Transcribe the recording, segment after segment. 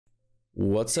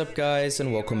What's up guys,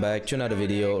 and welcome back to another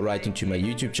video right into my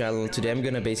YouTube channel. Today I'm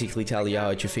gonna basically tell you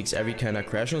how to fix every kind of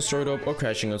crash on startup or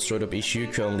crashing on startup issue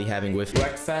you're currently having with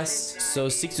Wreckfast. So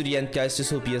stick to the end guys,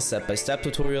 this will be a step-by-step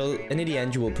tutorial, and in the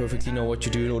end you will perfectly know what to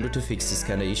do in order to fix this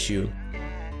kind of issue.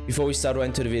 Before we start right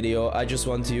into the video, I just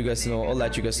want to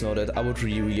let you guys know that I would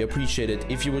really appreciate it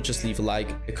if you would just leave a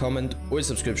like, a comment or a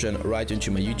subscription right into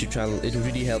my YouTube channel. It would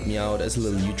really help me out as a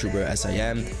little YouTuber as I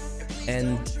am.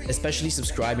 And especially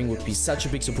subscribing would be such a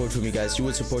big support for me guys. You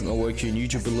would support my work here on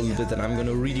YouTube a little bit, and I'm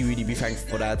gonna really be thankful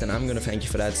for that, and I'm gonna thank you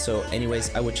for that. So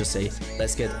anyways, I would just say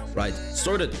let's get right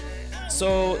started.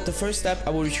 So the first step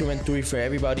I would recommend doing for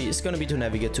everybody is gonna be to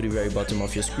navigate to the very bottom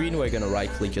of your screen, where you're gonna right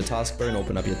click your taskbar and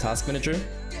open up your task manager.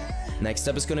 Next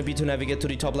step is going to be to navigate to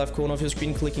the top left corner of your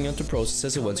screen, clicking onto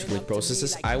processes. And once you click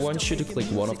processes, I want you to click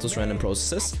one of those random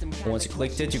processes. And once you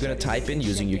clicked it, you're going to type in,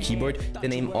 using your keyboard, the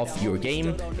name of your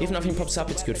game. If nothing pops up,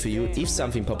 it's good for you. If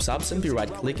something pops up, simply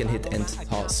right click and hit end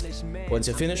task. Once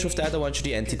you're finished with that, I want you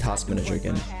to enter task manager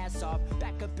again.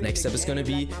 Next step is going to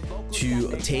be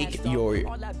to take your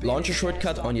launcher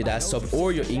shortcut on your desktop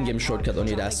or your in-game shortcut on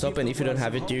your desktop, and if you don't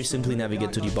have it there, simply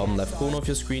navigate to the bottom left corner of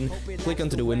your screen, click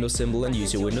onto the Windows symbol and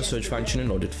use your Windows search function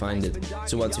in order to find it.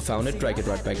 So once you found it, drag it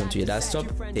right back onto your desktop,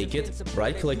 take it,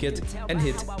 right click it and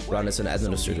hit run as an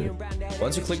administrator.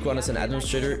 Once you click run as an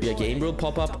administrator, your game will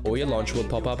pop up or your launcher will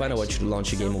pop up, and I want you to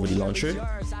launch your game over the launcher.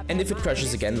 And if it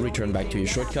crashes again, return back to your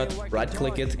shortcut, right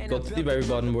click it, go to the very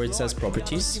bottom where it says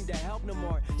properties,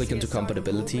 click into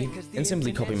compatibility and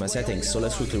simply copy my settings. So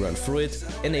let's quickly run through it.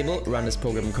 Enable run as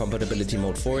program in compatibility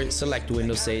mode 4, select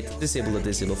Windows 8,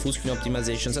 disable full screen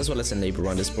optimizations, as well as enable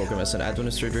run this program as an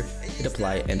administrator, hit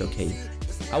apply and OK.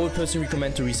 I would personally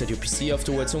recommend to reset your PC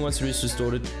afterwards, and once it is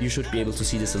restored, you should be able to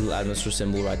see this little administrator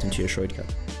symbol right into your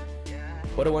shortcut.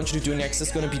 What I want you to do next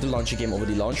is going to be to launch your game over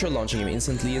the launcher, launching game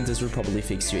instantly, and this will probably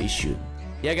fix your issue.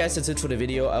 Yeah guys, that's it for the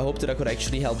video. I hope that I could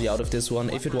actually help you out of this one.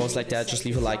 If it was like that, just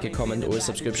leave a like, a comment or a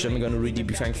subscription. I'm gonna really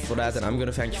be thankful for that, and I'm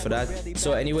gonna thank you for that.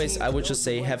 So anyways, I would just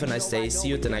say have a nice day, see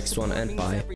you at the next one, and bye.